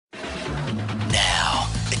Now,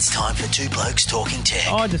 it's time for Two Blokes Talking Tech.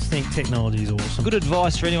 I just think technology is awesome. Good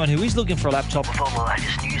advice for anyone who is looking for a laptop. With all the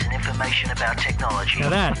latest news and information about technology.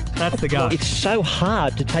 Now that's the guy. It's so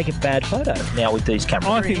hard to take a bad photo now with these cameras.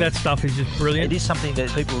 I think that stuff is just brilliant. It is something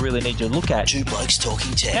that people really need to look at. Two Blokes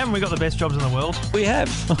Talking Tech. Haven't we got the best jobs in the world? We have.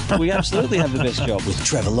 We absolutely have the best job. With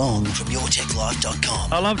Trevor Long from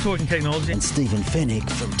yourtechlife.com. I love talking technology. And Stephen Fennick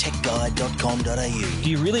from techguide.com.au. Do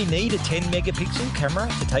you really need a 10 megapixel camera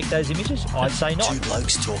to take those images? I'd say not. Two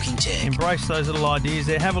Blokes Talking Tech. Embrace those little ideas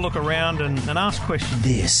there. Have a look around and ask questions.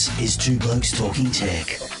 This is Two Blokes Talking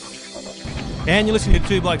Tech. And you're listening to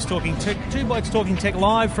Two Blokes Talking Tech. Two Blokes Talking Tech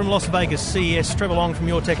live from Las Vegas CES. Trevor Long from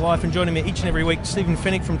Your Tech Life, and joining me each and every week, Stephen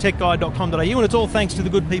Fennick from techguide.com.au. And it's all thanks to the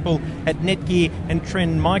good people at Netgear and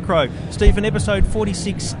Trend Micro. Stephen, episode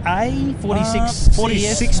 46A?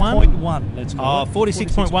 46.1. Let's go.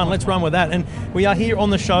 46.1. Let's run with that. And we are here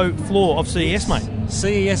on the show floor of CES, mate.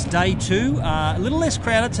 CES Day 2. A little less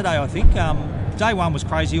crowded today, I think. Day 1 was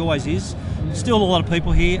crazy, always is. Still a lot of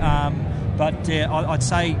people here. But I'd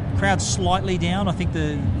say crowd's slightly down. I think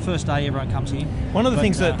the first day everyone comes here. One of the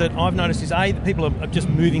things that I've noticed is, that people are just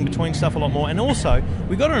moving between stuff a lot more. And also,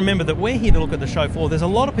 we've got to remember that we're here to look at the show floor. There's a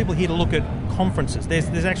lot of people here to look at conferences.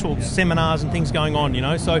 There's actual seminars and things going on,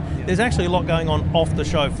 So there's actually a lot going on off the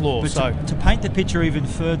show floor. But so to paint the picture even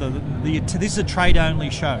further, this is a trade-only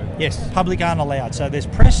show. Yes. Public aren't allowed. So there's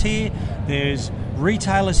press here, there's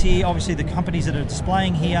retailers here, obviously the companies that are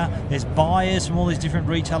displaying here, there's buyers from all these different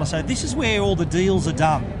retailers. So this is where all the deals are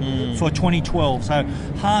done for 2012. So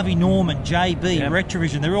Harvey Norman, JB,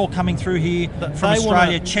 Retrovision, they're all coming through here from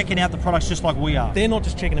Australia, checking out the products just like we are. They're not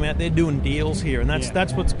just checking them out, they're doing deals here, and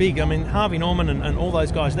that's what's big. I mean, Harvey Norman and all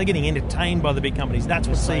those guys, they're getting entertained by the big companies. That's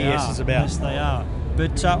what CES is about. Yes, they are.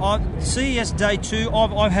 But CES Day 2,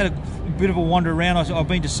 I've had a bit of a wander around. I've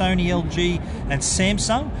been to Sony, LG and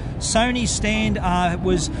Samsung. Sony's stand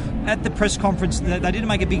was at the press conference. They didn't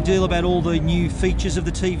make a big deal about all the new features of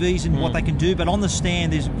the TVs and what they can do, but on the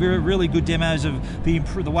stand there's really good demos of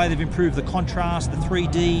the way they've improved the contrast, the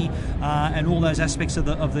 3D and all those aspects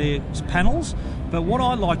of their panels. But what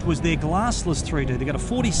I liked was their glassless 3D. They got a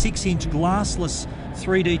 46-inch glassless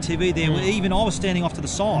 3D TV there. Even I was standing off to the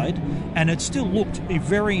side, and it still looked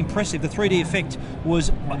very impressive. The 3D effect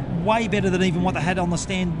was way better than even what they had on the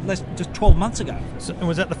stand just 12 months ago. So,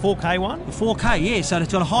 was that the 4K one? The 4K, yeah. So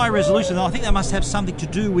it's got a high resolution. I think that must have something to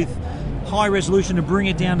do with high resolution to bring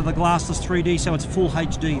it down to the glassless 3D, so it's full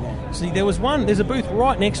HD there. See, there's a booth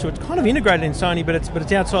right next to it. It's kind of integrated in Sony, but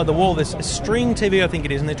it's outside the wall. There's a String TV, I think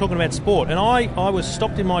it is, and they're talking about sport. And I was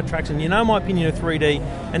stopped in my tracks, and my opinion of 3D,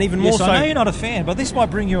 and even more so. I know you're not a fan, but this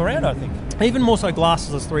might bring you around, I think. Even more so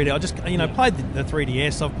glassless 3D. I just, played the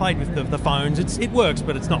 3DS. I've played with the phones. It works,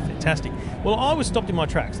 but it's not fantastic. Well, I was stopped in my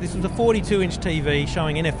tracks. This was a 42-inch TV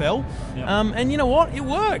showing NFL, and you know what? It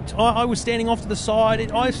worked. I was standing off to the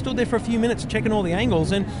side. I stood there for a few minutes checking all the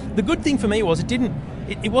angles, and the good thing for me was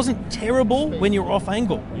it wasn't terrible when you're off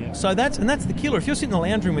angle. Yeah. So that's the killer. If you're sitting in the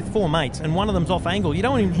lounge room with four mates and one of them's off angle, you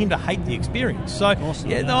don't want him to hate the experience. So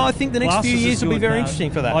I think the next few years will be very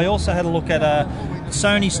interesting for that. I also had a look at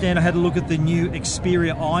Sony stand. I had a look at the new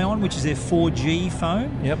Xperia Ion, which is their 4G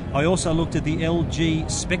phone. Yep. I also looked at the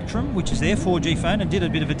LG Spectrum, which is their 4G phone, and did a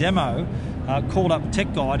bit of a demo. Called up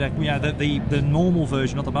Tech Guide, the normal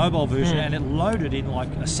version, not the mobile version, and it loaded in like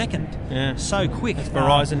a second. Yeah. So quick. It's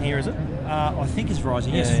Verizon here, is it? I think it's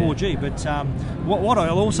Verizon, yes, 4G. But what I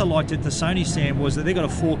also liked at the Sony stand was that they got a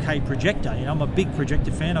 4K projector. I'm a big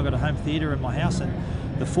projector fan. I've got a home theatre in my house, and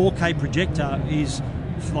the 4K projector is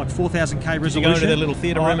like 4,000K resolution. Did you go into their little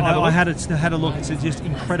theatre room and have a look? I had a look. It's just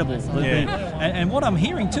incredible. And what I'm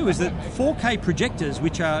hearing too is that 4K projectors,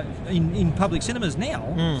 which are in public cinemas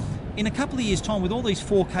now, in a couple of years' time, with all these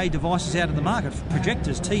 4K devices out in the market,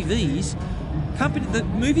 projectors, TVs, the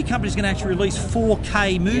movie company's going to actually release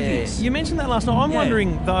 4K movies. Yeah. You mentioned that last night. I'm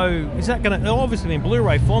wondering, though, is that going to obviously be in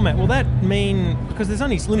Blu-ray format? Will that mean, because there's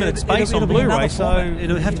only limited space on Blu-ray, so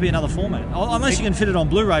it'll have to be another format. Unless you can fit it on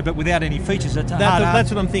Blu-ray, but without any features. That's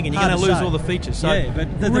what I'm thinking. You're going to lose all the features. So but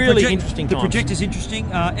really interesting times. The projector's interesting.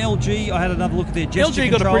 LG, I had another look at their gesture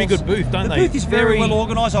LG controls. got a pretty good booth, don't they? The booth is very well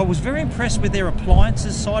organised. I was very impressed with their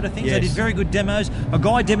appliances side of things. Yes. They did very good demos. A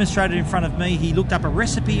guy demonstrated in front of me. He looked up a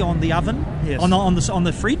recipe on the oven, on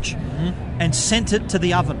the fridge, and sent it to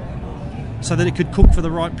the oven so that it could cook for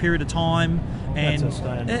the right period of time. And That's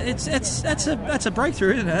a stand. that's a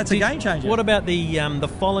breakthrough, isn't it? That's a game changer. What about the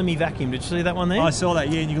Follow Me vacuum? Did you see that one there? I saw that,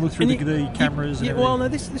 yeah, and you can look through the cameras and everything. Well, no,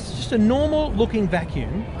 this is just a normal looking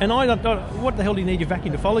vacuum, and what the hell do you need your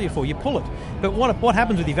vacuum to follow you for? You pull it. But what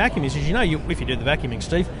happens with your vacuum is you know, if you do the vacuuming,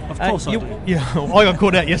 Steve. Of course I do. Yeah, I got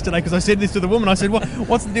caught out yesterday because I said this to the woman. I said,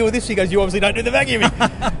 what's the deal with this? She goes, you obviously don't do the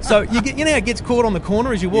vacuuming. So you know how it gets caught on the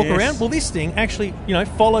corner as you walk around? Well, this thing actually,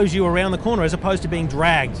 follows you around the corner as opposed to being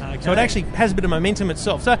dragged. Okay. So it actually has a bit of momentum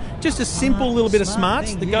itself. So just a simple little bit of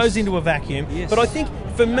smarts that goes into a vacuum. Yes. But I think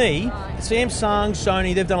for me, Samsung,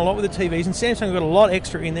 Sony, they've done a lot with the TVs, and Samsung got a lot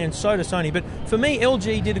extra in there, and so does Sony. But for me,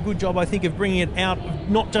 LG did a good job, I think, of bringing it out,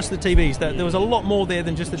 not just the TVs. There was a lot more there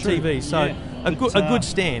than just the TVs. So a good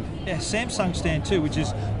stand. Yeah, Samsung stand too, which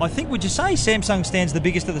is, I think, would you say Samsung stand's the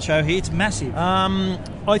biggest of the show here? It's massive.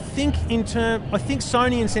 I think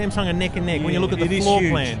Sony and Samsung are neck and neck when you look at the floor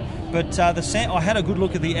plan. But I had a good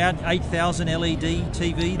look at the 8000 LED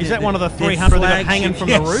TV. Is that one of the 300 that are hanging from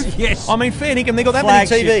the roof? Yes. I mean, fair dinkum, they've got that many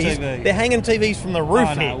TVs. TV. They're hanging TVs from the roof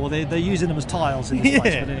here. Well, they're using them as tiles in this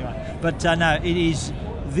place. But anyway. But no, it is...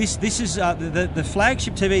 This is the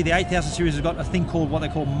flagship TV, the 8000 series, has got a thing called what they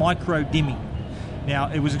call micro dimming. Now,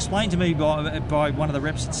 it was explained to me by one of the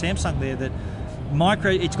reps at Samsung there that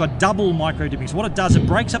it's got double micro dimming. So what it does, it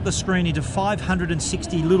breaks up the screen into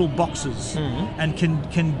 560 little boxes and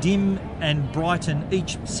can dim and brighten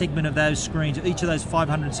each segment of those screens, each of those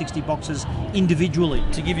 560 boxes individually.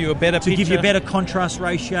 To give you a better picture. To give you a better contrast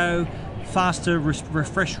ratio, faster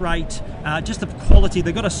refresh rate, just the quality.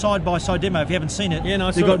 They've got a side-by-side demo if you haven't seen it. Yeah, no,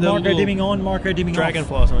 they've got micro dimming on, micro dimming off.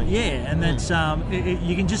 Dragonfly or something. Yeah, and that's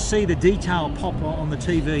you can just see the detail pop on the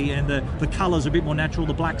TV, and the colours are a bit more natural.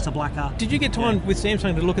 The blacks are blacker. Did you get time with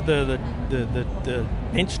Samsung to look at the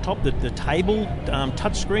bench top, the table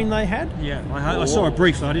touch screen they had? Yeah, I saw it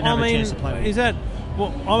briefly. I didn't have a chance to play with it. Is that...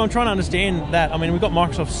 Well, I'm trying to understand that. I mean, we've got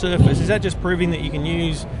Microsoft Surface. Is that just proving that you can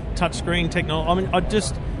use touchscreen technology? I mean,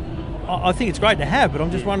 I think it's great to have, but I'm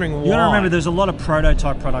just wondering why. You got to remember, there's a lot of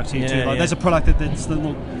prototype products here too. Yeah. There's a product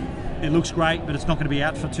it looks great, but it's not going to be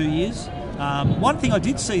out for 2 years. One thing I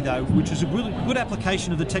did see though, which was a really good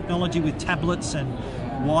application of the technology with tablets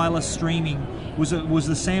and wireless streaming, was the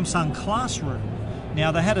Samsung Classroom.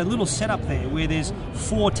 Now, they had a little setup there where there's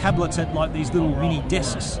 4 tablets at like these little mini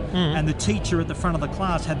desks, and the teacher at the front of the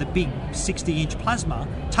class had the big 60-inch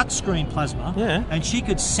touchscreen plasma, and she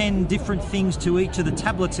could send different things to each of the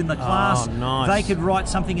tablets in the class. Oh, nice. They could write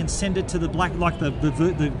something and send it to the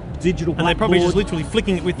the digital blackboard. And they're probably just literally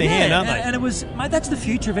flicking it with their hand, aren't they? And it was, mate, that's the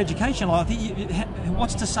future of education. Like, I think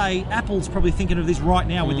what's to say, Apple's probably thinking of this right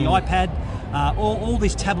now with the iPad. All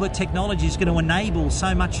this tablet technology is going to enable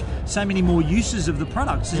so many more uses of the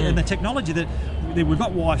products and the technology that we've got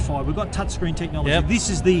Wi-Fi, we've got touchscreen technology. Yep. This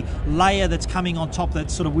is the layer that's coming on top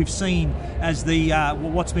that sort of we've seen as the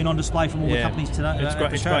what's been on display from all the companies today.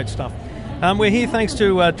 It's great stuff. We're here thanks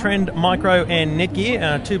to Trend Micro and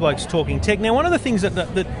Netgear, two blokes talking tech. Now, one of the things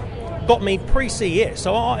that got me pre-CES.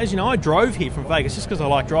 So, as you know, I drove here from Vegas just because I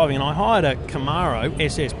like driving, and I hired a Camaro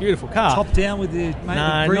SS, beautiful car. Top down with the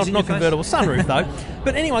not convertible sunroof though.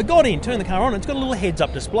 But anyway, got in, turned the car on. It's got a little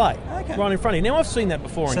heads-up display right in front of you. Now, I've seen that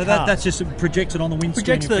before in cars. So that's just projected on the windscreen.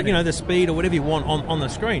 Projects the speed or whatever you want on the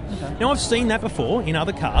screen. Okay. Now, I've seen that before in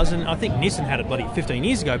other cars, and I think Nissan had it bloody 15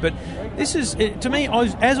 years ago. But this is, to me,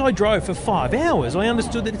 as I drove for 5 hours, I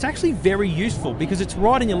understood that it's actually very useful because it's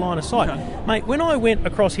right in your line of sight. Okay. Mate, when I went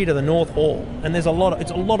across here to the North Hall, and it's a lot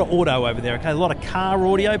of auto over there, okay? A lot of car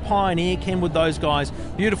audio, Pioneer, Kenwood, those guys,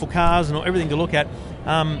 beautiful cars and everything to look at.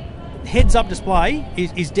 Heads-up display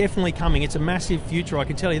is definitely coming. It's a massive future, I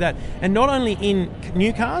can tell you that. And not only in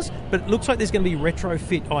new cars, but it looks like there's going to be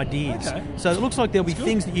retrofit ideas. Okay. So it looks like there'll be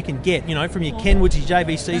things that you can get, from your Kenwoods, your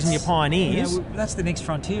JVCs, and your Pioneers. That's the next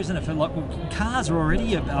frontier, isn't it? Cars are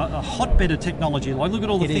already a hotbed of technology. Like, look at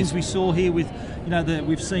all the things we saw here with,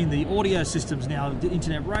 we've seen the audio systems now, the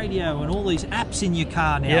internet radio, and all these apps in your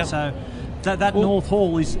car now. Yep. So that North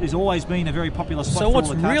Hall is always been a very popular spot. So what's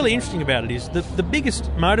really interesting about it is the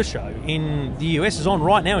biggest motor show in the US is on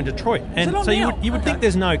right now in Detroit, and so you would think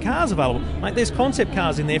there's no cars available. Mate, there's concept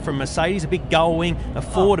cars in there from Mercedes, a big Gullwing, a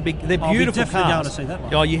Ford, they're beautiful cars. To see that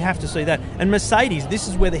one. Oh, you have to see that. And Mercedes, this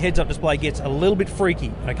is where the heads-up display gets a little bit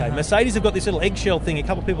freaky. Okay, Mercedes have got this little eggshell thing, a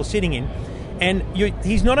couple of people sitting in. And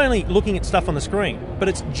he's not only looking at stuff on the screen, but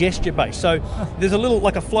it's gesture-based. So there's a little,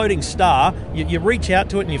 like a floating star. You reach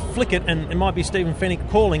out to it and you flick it, and it might be Stephen Fennick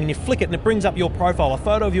calling, and you flick it, and it brings up your profile, a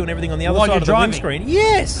photo of you and everything on the other While side you're of the driving. windscreen.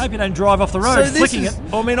 Yes! Hope you don't drive off the road flicking it.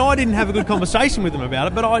 I mean, I didn't have a good conversation with them about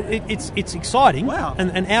it, but it's exciting. Wow.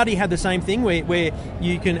 And Audi had the same thing where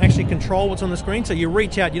you can actually control what's on the screen. So you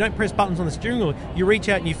reach out, you don't press buttons on the steering wheel, you reach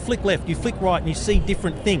out and you flick left, you flick right, and you see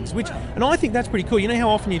different things. And I think that's pretty cool. You know how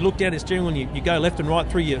often you look down at the steering wheel and you go left and right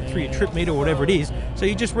through your trip meter or whatever it is. So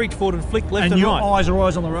you just reach forward and flick left and your right. eyes are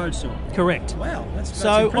always on the road still. Correct. Wow, that's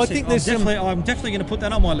So impressive. I think there's I'm definitely going to put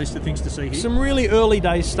that on my list of things to see here. some really early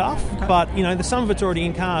days stuff, but some of it's already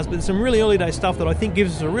in cars. But there's some really early day stuff that I think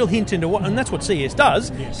gives us a real hint into what, and that's what CES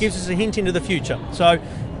does. Yes. Gives us a hint into the future. So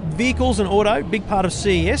vehicles and auto, big part of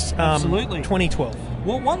CES. Absolutely. 2012.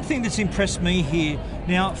 Well, one thing that's impressed me here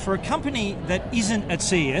now, for a company that isn't at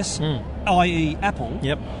CES, i.e. Apple.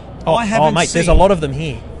 Yep. I haven't mate, seen. there's a lot of them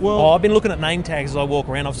here. Well, I've been looking at name tags as I walk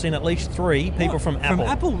around. I've seen at least 3 people from Apple. From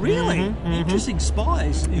Apple, really? Interesting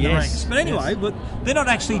spies in the Yes, ranks. But anyway, yes. but they're not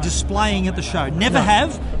actually displaying at the show. Never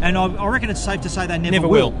have, and I reckon it's safe to say they never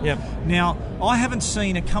will. Yep. Now, I haven't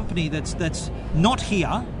seen a company that's not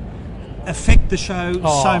here affect the show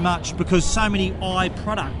so much, because so many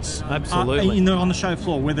iProducts Absolutely. are on the show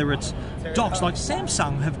floor, whether it's docks. Like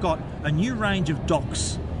Samsung have got a new range of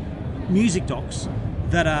docks, music docks,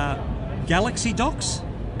 that are Galaxy docks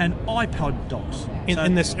and iPod docks.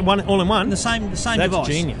 In this one, all in one? The same That's device.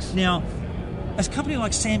 Genius. Now, as a company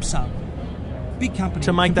like Samsung, big company,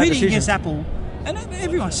 To make that competing decision. against Apple, and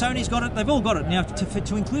everyone, Sony's got it, they've all got it. Now,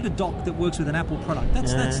 to include a dock that works with an Apple product,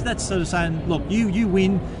 that's sort of saying, look, you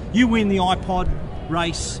win the iPod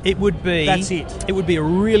race. It would be. That's it. It would be a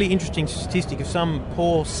really interesting statistic if some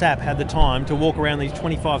poor sap had the time to walk around these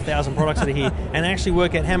 25,000 products that are here and actually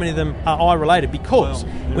work out how many of them are eye-related. Because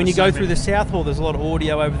when you go through the South Hall, there's a lot of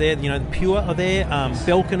audio over there. The Pure are there,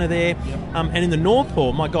 Belkin are there, and in the North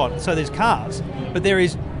Hall, my God, so there's cars, but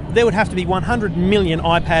there would have to be 100 million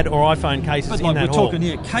iPad or iPhone cases But in that we're hall.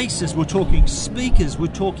 talking cases, we're talking speakers, we're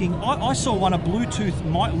talking. I saw one, a Bluetooth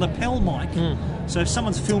lapel mic. So if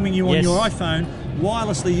someone's filming you on Yes. your iPhone,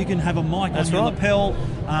 wirelessly you can have a mic That's on your right. lapel.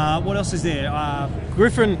 What else is there?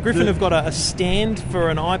 Griffin have got a stand for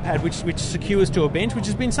an iPad which secures to a bench, which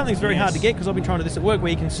has been something that's very hard to get, because I've been trying to do this at work,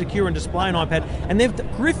 where you can secure and display an iPad. And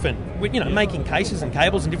Griffin, making cases and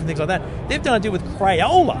cables and different things like that, they've done a deal with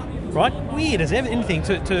Crayola, right? Weird as anything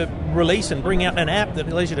to release and bring out an app that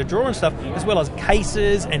allows you to draw and stuff, as well as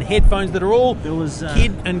cases and headphones that are all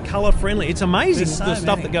kid and colour friendly. It's amazing the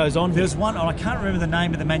stuff that goes on. There's one, I can't remember the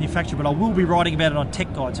name of the manufacturer, but I will be writing about it on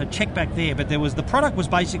Tech Guide, so check back there. But the product was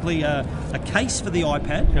basically a case for the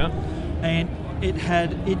iPad, and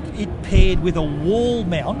it paired with a wall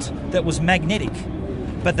mount that was magnetic,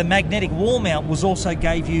 but the magnetic wall mount also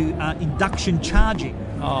gave you induction charging.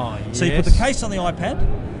 Oh, yes. So you put the case on the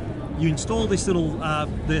iPad, you install this little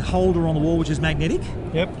the holder on the wall, which is magnetic.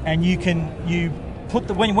 Yep. And you put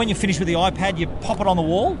when you're finished with the iPad, you pop it on the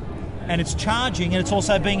wall, and it's charging, and it's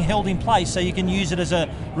also being held in place, so you can use it as a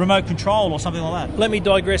remote control or something like that. Let me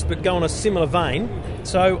digress, but go on a similar vein.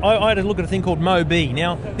 So I had a look at a thing called Mobi.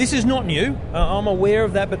 Now, this is not new. I'm aware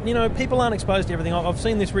of that, but people aren't exposed to everything. I've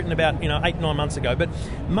seen this written about 8-9 months ago. But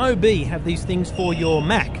Mobi have these things for your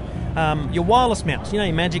Mac. Your wireless mouse,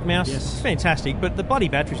 your Magic Mouse, Yes. It's fantastic, but the bloody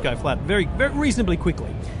batteries go flat very, very reasonably quickly.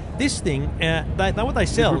 This thing, what they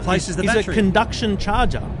sell replaces the is a battery. conduction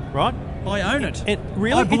charger, right? I own it.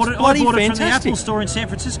 Really? I bought It's it bloody from the fantastic. Apple store in San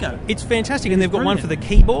Francisco. It's fantastic, and they've got one brilliant. for the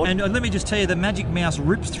keyboard. And let me just tell you, the Magic Mouse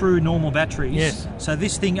rips through normal batteries. Yes. So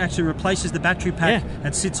this thing actually replaces the battery pack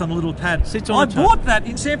and sits on a little pad. I bought that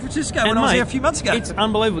in San Francisco when I was there a few months ago. It's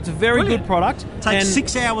unbelievable. It's a very good product. Takes and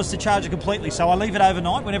 6 hours to charge it completely. So I leave it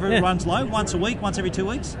overnight whenever it runs low, once a week, once every 2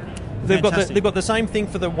 weeks. They've got the same thing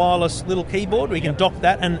for the wireless little keyboard where you can dock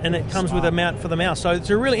that, and it comes with a mount for the mouse. So it's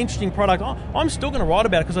a really interesting product. I'm still going to write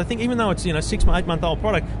about it, because I think even though it's 6 or 8 month old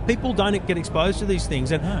product, people don't get exposed to these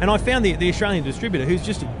things. And I found the Australian distributor, who's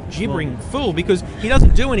just a gibbering fool, because he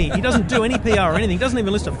doesn't do any PR or anything. He doesn't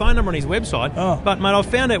even list a phone number on his website. But mate, I've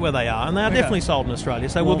found out where they are, and they are definitely sold in Australia.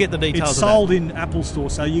 So we'll get the details. It's of that. sold in Apple Store,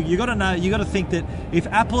 so you got to know. You got to think that if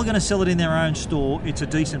Apple are going to sell it in their own store, it's a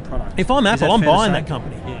decent product. If I'm Is Apple, that I'm fair to buying say? that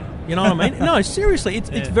company. Yeah. You know what I mean? No, seriously,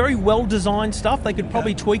 it's very well designed stuff. They could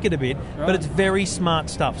probably tweak it a bit, but it's very smart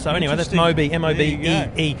stuff. So anyway, that's Mobi,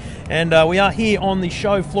 M-O-B-E-E. And we are here on the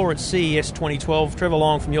show floor at CES 2012. Trevor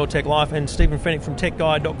Long from Your Tech Life and Stephen Fennick from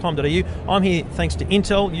techguide.com.au. I'm here thanks to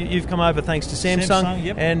Intel. You've come over thanks to Samsung.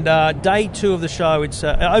 Yep. And day 2 of the show, it's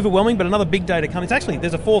overwhelming, but another big day to come. It's actually,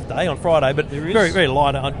 there's a 4th day on Friday, but very, very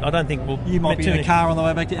light. I don't think we'll... You might be in a car on the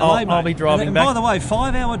way back to LA, mate. I'll be driving back. By the way,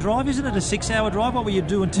 5-hour drive, isn't it? A 6-hour drive? What were you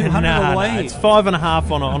doing, 200 all the way? It's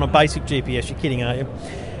 5.5 on a basic GPS. You're kidding, aren't you?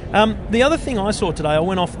 The other thing I saw today, I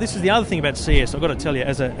went off. This is the other thing about CES. I've got to tell you,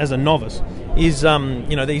 as a novice, is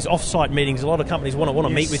these off-site meetings. A lot of companies want to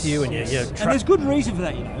meet with you, and and there's good reason for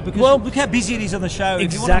that, because look how busy it is on the show. Exactly.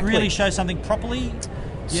 If you want to really show something properly.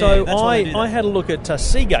 So I had a look at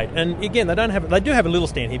Seagate, and again, they do have a little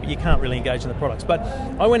stand here, but you can't really engage in the products. But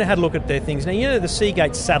I went and had a look at their things. Now, you know the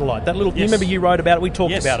Seagate satellite, that little. You remember you wrote about it. We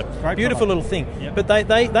talked about it. Great Beautiful little thing. Yep. But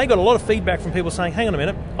they got a lot of feedback from people saying, "Hang on a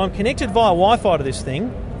minute, I'm connected via Wi-Fi to this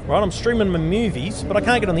thing." Right, I'm streaming my movies, but I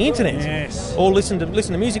can't get on the internet. Yes. Or listen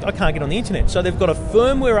to music, I can't get on the internet. So they've got a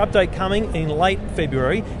firmware update coming in late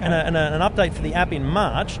February and an update for the app in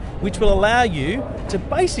March, which will allow you to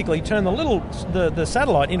basically turn the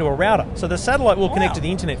satellite into a router. So the satellite will connect to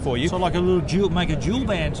the internet for you. So like make a dual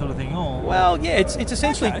band sort of thing. Well, yeah, it's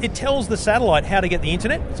essentially it tells the satellite how to get the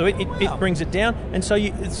internet, so it brings it down, and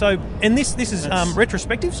this is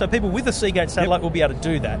retrospective. So people with a Seagate satellite will be able to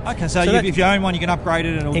do that. Okay, so if you own one, you can upgrade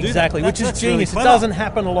it and exactly, which is genius. Really, it doesn't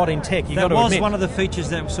happen a lot in tech. That was one of the features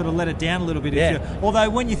that sort of let it down a little bit. Although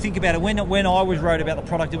when you think about it, when I wrote about the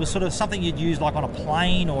product, it was sort of something you'd use like on a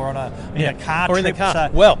plane or on a car or trip. in the car.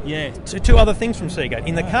 So, two other things from Seagate.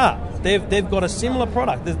 In the car, they've got a similar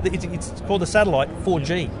product. It's called the Satellite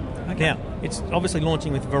 4G. Okay. Now, it's obviously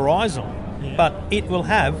launching with Verizon. But it will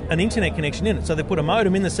have an internet connection in it. So they put a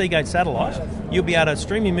modem in the Seagate satellite. You'll be able to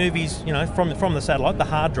stream your movies, from the satellite, the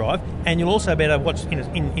hard drive, and you'll also be able to watch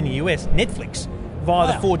in the US Netflix via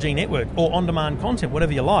the 4G network or on-demand content,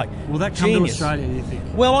 whatever you like. Will that come to Australia, do you think?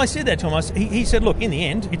 Well, I said that to him. He said, look, in the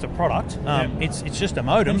end, it's a product. It's just a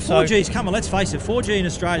modem. And 4G's coming, let's face it, 4G in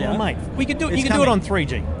Australia. Well, mate, we could do it. You could do it on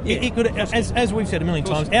 3G. It could, as we've said a million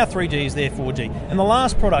times, our 3G is their 4G. And the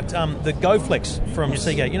last product, the GoFlex from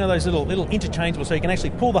Seagate, those little interchangeable, so you can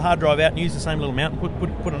actually pull the hard drive out and use the same little mount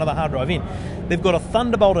and put another hard drive in. They've got a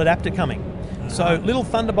Thunderbolt adapter coming. So little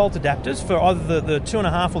Thunderbolt adapters for either the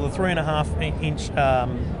 2.5 or the 3.5 inch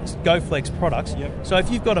GoFlex products. Yep. So if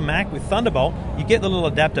you've got a Mac with Thunderbolt, you get the little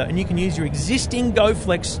adapter and you can use your existing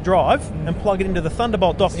GoFlex drive and plug it into the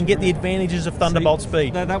Thunderbolt dock and get the advantages of Thunderbolt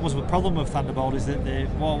speed. That was the problem with Thunderbolt, is that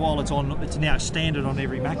while it's now standard on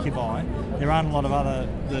every Mac you buy, there aren't a lot of other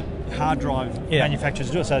hard drive manufacturers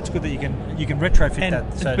do it. So it's good that you can retrofit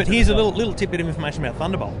that. So but here's a little tidbit of information about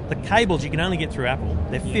Thunderbolt. The cables you can only get through Apple.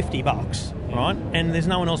 They're $50. Right, and there's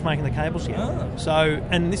no one else making the cables yet. So,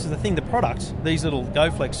 and this is the thing: the products, these little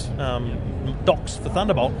GoFlex docks for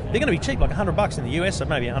Thunderbolt, they're going to be cheap, like $100 in the US, so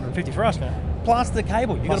maybe $150 for us. Plus the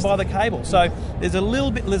cable, you've got to buy the cable. So there's a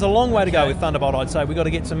long way to go with Thunderbolt. I'd say we've got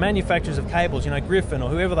to get some manufacturers of cables, Griffin or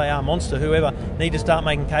whoever they are, Monster, whoever, need to start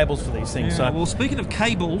making cables for these things. Yeah, well, speaking of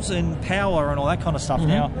cables and power and all that kind of stuff,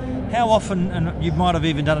 now, how often, and you might have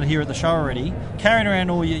even done it here at the show already, carrying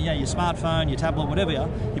around all your smartphone, your tablet, whatever,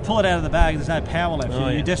 you pull it out of the bag, there's no power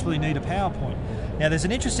left. You desperately need a power point. Now, there's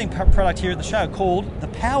an interesting product here at the show called the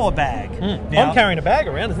Power Bag. Now, I'm carrying a bag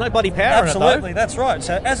around. There's no bloody power in it, though. Absolutely, that's right.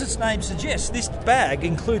 So, as its name suggests, this bag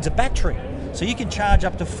includes a battery. So you can charge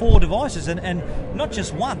up to 4 devices, and not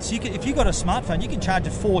just once. If you've got a smartphone, you can charge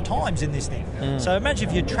it 4 times in this thing. So imagine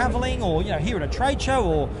if you're travelling, or here at a trade show,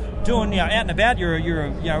 or doing out and about. You're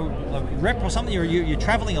a rep or something. You're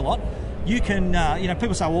travelling a lot. You can,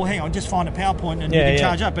 people say, well, hang on, just find a PowerPoint and you can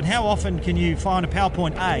charge up. But how often can you find a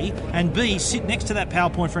PowerPoint A and B, sit next to that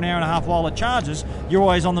PowerPoint for an hour and a half while it charges? You're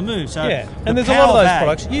always on the move. So and there's a lot of those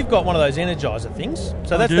products. You've got one of those Energizer things.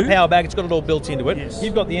 So that's the Power Bag. It's got it all built into it. Yes.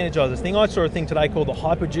 You've got the Energizer thing. I saw a thing today called the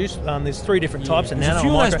HyperJuice. There's 3 different types. And there's a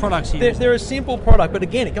few of those products here. They're a simple product, but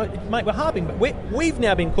again, mate, we're harping. But we've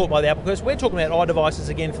now been caught by the Apple curse. We're talking about iDevices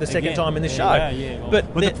again for the second time in this show.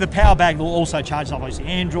 But the Power Bag will also charge obviously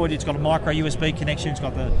Android. It's got a micro USB connection. It's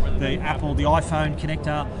got the Apple, the iPhone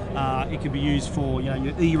connector. It could be used for your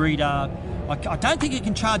e-reader. I don't think it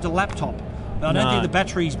can charge a laptop. I don't think the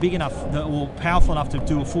battery's big enough or powerful enough to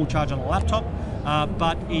do a full charge on a laptop.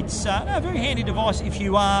 But it's a very handy device if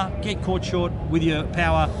you get caught short with your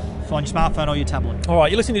power on your smartphone or your tablet. All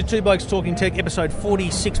right, you're listening to Two Blokes Talking Tech, episode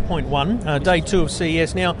 46.1, day 2 of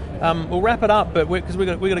CES. Now, we'll wrap it up, but because we've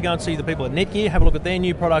got to go and see the people at Netgear, have a look at their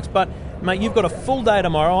new products. But, mate, you've got a full day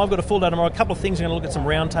tomorrow. I've got a full day tomorrow. A couple of things. I'm going to look at some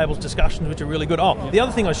roundtables discussions, which are really good. The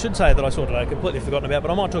other thing I should say that I saw today, I've completely forgotten about,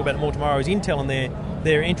 but I might talk about it more tomorrow, is Intel and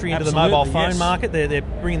their entry into the mobile phone market. They're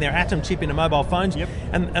bringing their Atom chip into mobile phones. Yep.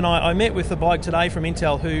 And I met with a bloke today from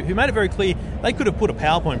Intel who made it very clear they could have put a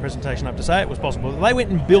PowerPoint presentation up to say it was possible. They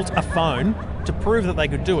went and built a phone to prove that they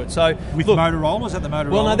could do it. So with Motorola, is that the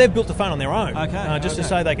Motorola? Well, no, they've built the phone on their own. Okay. To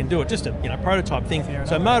say they can do it, just a prototype thing.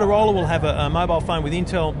 So Motorola will have a mobile phone with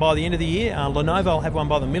Intel by the end of the year. Lenovo will have one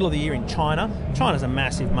by the middle of the year in China. China's a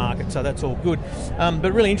massive market, so that's all good.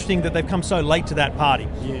 But really interesting that they've come so late to that party.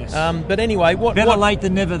 Yes. But anyway, better late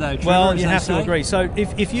than never, though. Trevor, well, you have to agree. So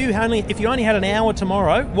if you only had an hour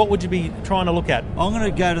tomorrow, what would you be trying to look at? I'm going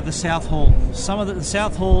to go to the South Hall. The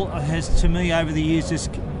South Hall has, to me, over the years,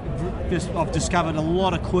 just I've discovered a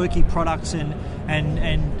lot of quirky products and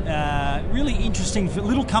really interesting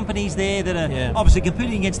little companies there that are obviously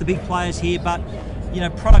competing against the big players here, but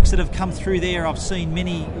products that have come through there. I've seen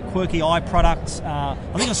many quirky iProducts.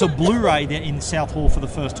 I think I saw Blu-ray there in South Hall for the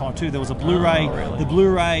first time too. There was a Blu-ray, the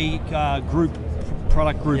Blu-ray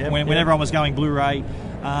product group when everyone was going Blu-ray.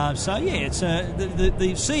 It's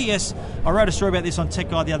the CES. I wrote a story about this on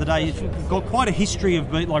Tech Guide the other day. It's got quite a history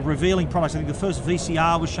of revealing products. I think the first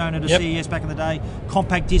VCR was shown at a CES back in the day.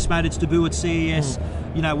 Compact disc made its debut at CES.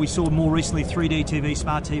 We saw more recently 3D TV,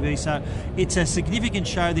 smart TV. So it's a significant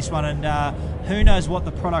show, this one, and who knows what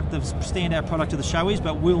the standout product of the show is,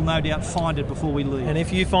 but we'll no doubt find it before we leave. And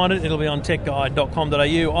if you find it, it'll be on techguide.com.au.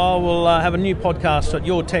 I will have a new podcast at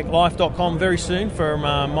yourtechlife.com very soon for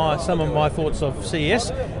some of my thoughts of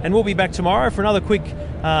CES. And we'll be back tomorrow for another quick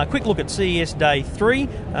look at CES Day 3.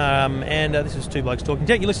 This is Two Blokes Talking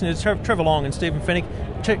Tech. You're listening to Trevor Long and Stephen Fennick.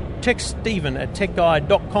 Check Stephen at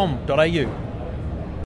techguide.com.au.